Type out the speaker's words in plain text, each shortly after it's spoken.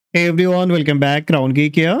Hey everyone, welcome back. Crown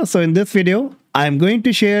Geek here. So in this video, I'm going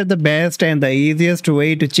to share the best and the easiest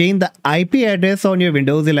way to change the IP address on your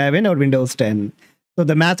Windows 11 or Windows 10. So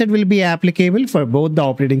the method will be applicable for both the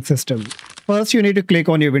operating system. First, you need to click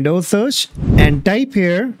on your Windows search and type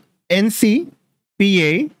here ncpa.cpl.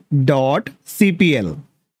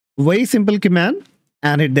 Very simple command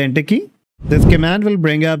and hit the enter key. This command will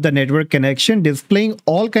bring up the network connection displaying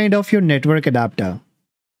all kind of your network adapter.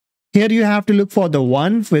 Here you have to look for the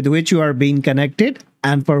one with which you are being connected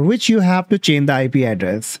and for which you have to change the IP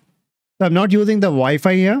address. So I'm not using the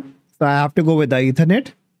Wi-Fi here, so I have to go with the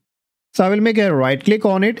Ethernet. So I will make a right click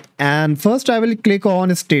on it and first I will click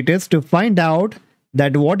on status to find out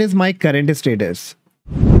that what is my current status.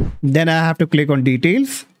 Then I have to click on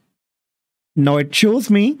details. Now it shows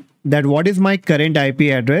me that what is my current IP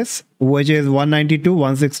address, which is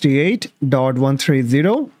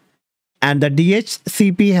 192.168.130. And the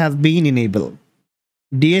DHCP has been enabled.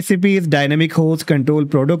 DHCP is Dynamic Host Control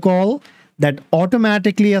Protocol that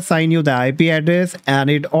automatically assign you the IP address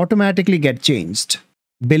and it automatically get changed.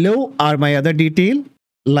 Below are my other detail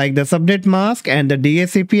like the subnet mask and the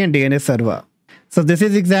DHCP and DNS server. So this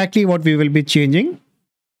is exactly what we will be changing.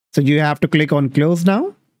 So you have to click on close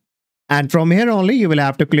now. And from here only you will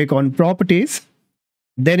have to click on properties.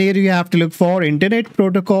 Then here you have to look for Internet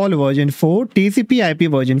Protocol version 4, TCP IP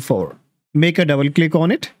version 4. Make a double click on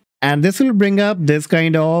it and this will bring up this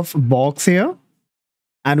kind of box here.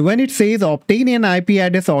 And when it says obtain an IP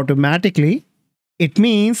address automatically, it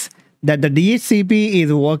means that the DHCP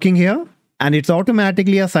is working here and it's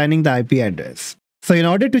automatically assigning the IP address. So in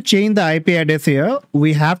order to change the IP address here,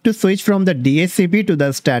 we have to switch from the DHCP to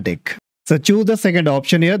the static. So choose the second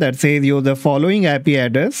option here that says use the following IP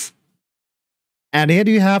address. And here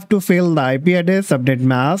you have to fill the IP address, subnet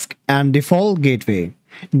mask and default gateway.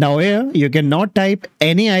 Now here you cannot type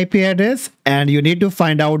any IP address and you need to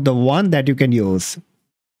find out the one that you can use.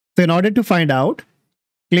 So in order to find out,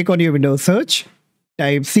 click on your Windows search,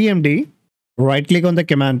 type cmd, right click on the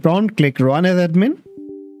command prompt, click run as admin,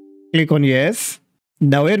 click on yes.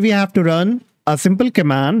 Now here we have to run a simple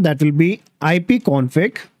command that will be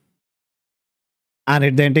ipconfig and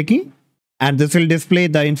hit the enter key. And this will display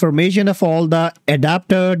the information of all the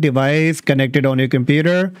adapter device connected on your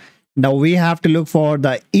computer. Now we have to look for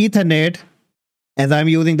the Ethernet as I'm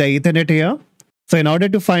using the Ethernet here. So in order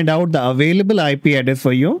to find out the available IP address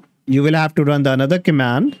for you, you will have to run the another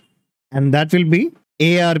command and that will be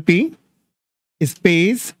ARP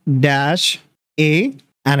space dash A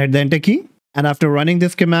and hit the enter key. And after running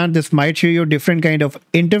this command, this might show you different kind of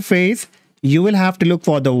interface. You will have to look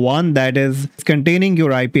for the one that is containing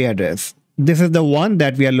your IP address. This is the one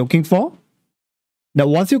that we are looking for. Now,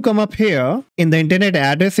 once you come up here in the internet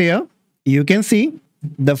address here, you can see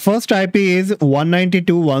the first IP is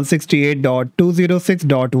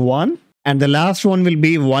 192.168.206.1 and the last one will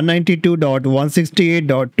be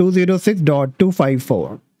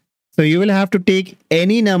 192.168.206.254. So you will have to take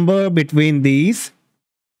any number between these.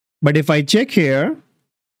 But if I check here,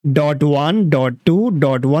 .1, .2,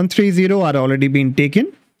 .130 are already been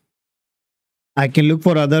taken. I can look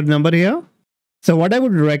for other number here. So what I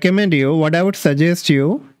would recommend you, what I would suggest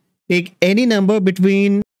you, take any number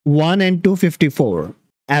between 1 and 254.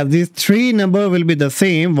 As these three number will be the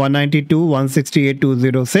same,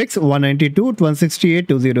 192.168.206,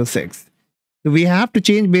 192.168.206. So we have to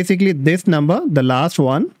change basically this number, the last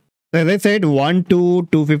one. So as I said, 1, 2,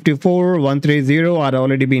 254, 130 are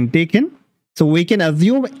already been taken. So we can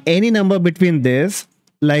assume any number between this.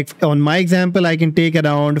 Like on my example, I can take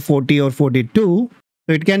around 40 or 42.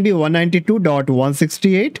 So it can be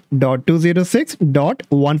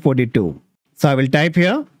 192.168.206.142. So I will type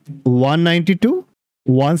here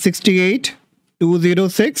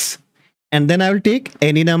 192.168.206 and then I will take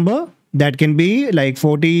any number that can be like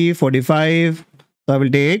 40, 45. So I will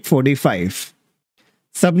take 45.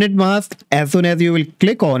 Subnet mask, as soon as you will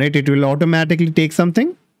click on it, it will automatically take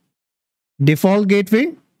something. Default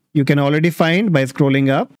gateway, you can already find by scrolling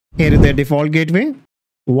up. Here is the default gateway.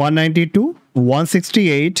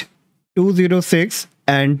 192.168.206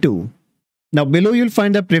 and 2. Now below you'll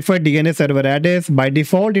find the preferred DNS server address. By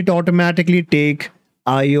default it automatically take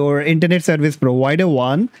your internet service provider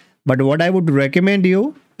one. But what I would recommend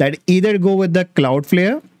you that either go with the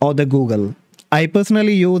Cloudflare or the Google. I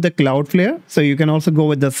personally use the Cloudflare, so you can also go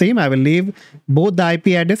with the same. I will leave both the IP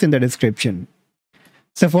address in the description.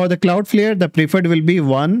 So for the Cloudflare, the preferred will be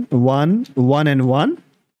 1, 1, 1 and 1.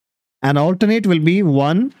 And alternate will be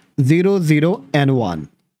 1, 0, 0 and 1.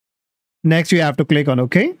 Next, you have to click on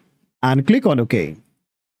OK and click on OK.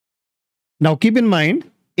 Now keep in mind,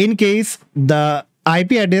 in case the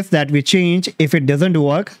IP address that we change, if it doesn't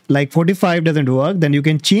work, like 45 doesn't work, then you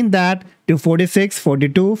can change that to 46,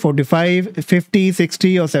 42, 45, 50,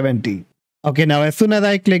 60 or 70. Okay, now as soon as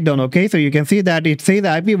I clicked on OK, so you can see that it says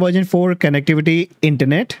IP version 4 connectivity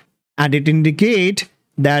internet, and it indicates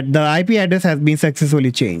that the IP address has been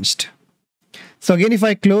successfully changed. So again, if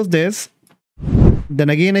I close this, then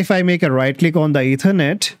again, if I make a right click on the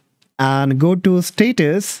Ethernet and go to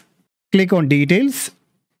status, click on details,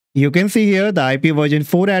 you can see here the IP version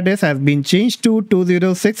 4 address has been changed to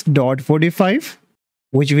 206.45,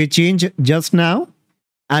 which we changed just now.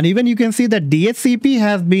 And even you can see that DHCP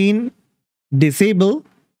has been disabled.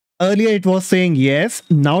 Earlier it was saying yes,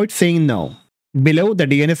 now it's saying no. Below, the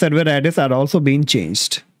DNS server address are also being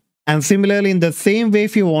changed. And similarly, in the same way,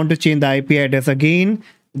 if you want to change the IP address again,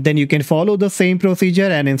 then you can follow the same procedure,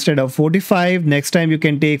 and instead of 45, next time you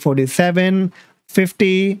can take 47,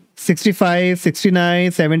 50, 65,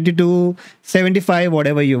 69, 72, 75,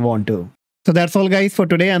 whatever you want to. So that's all guys for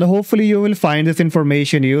today, and hopefully you will find this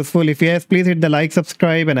information useful. If yes, please hit the like,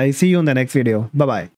 subscribe, and I see you in the next video. Bye-bye.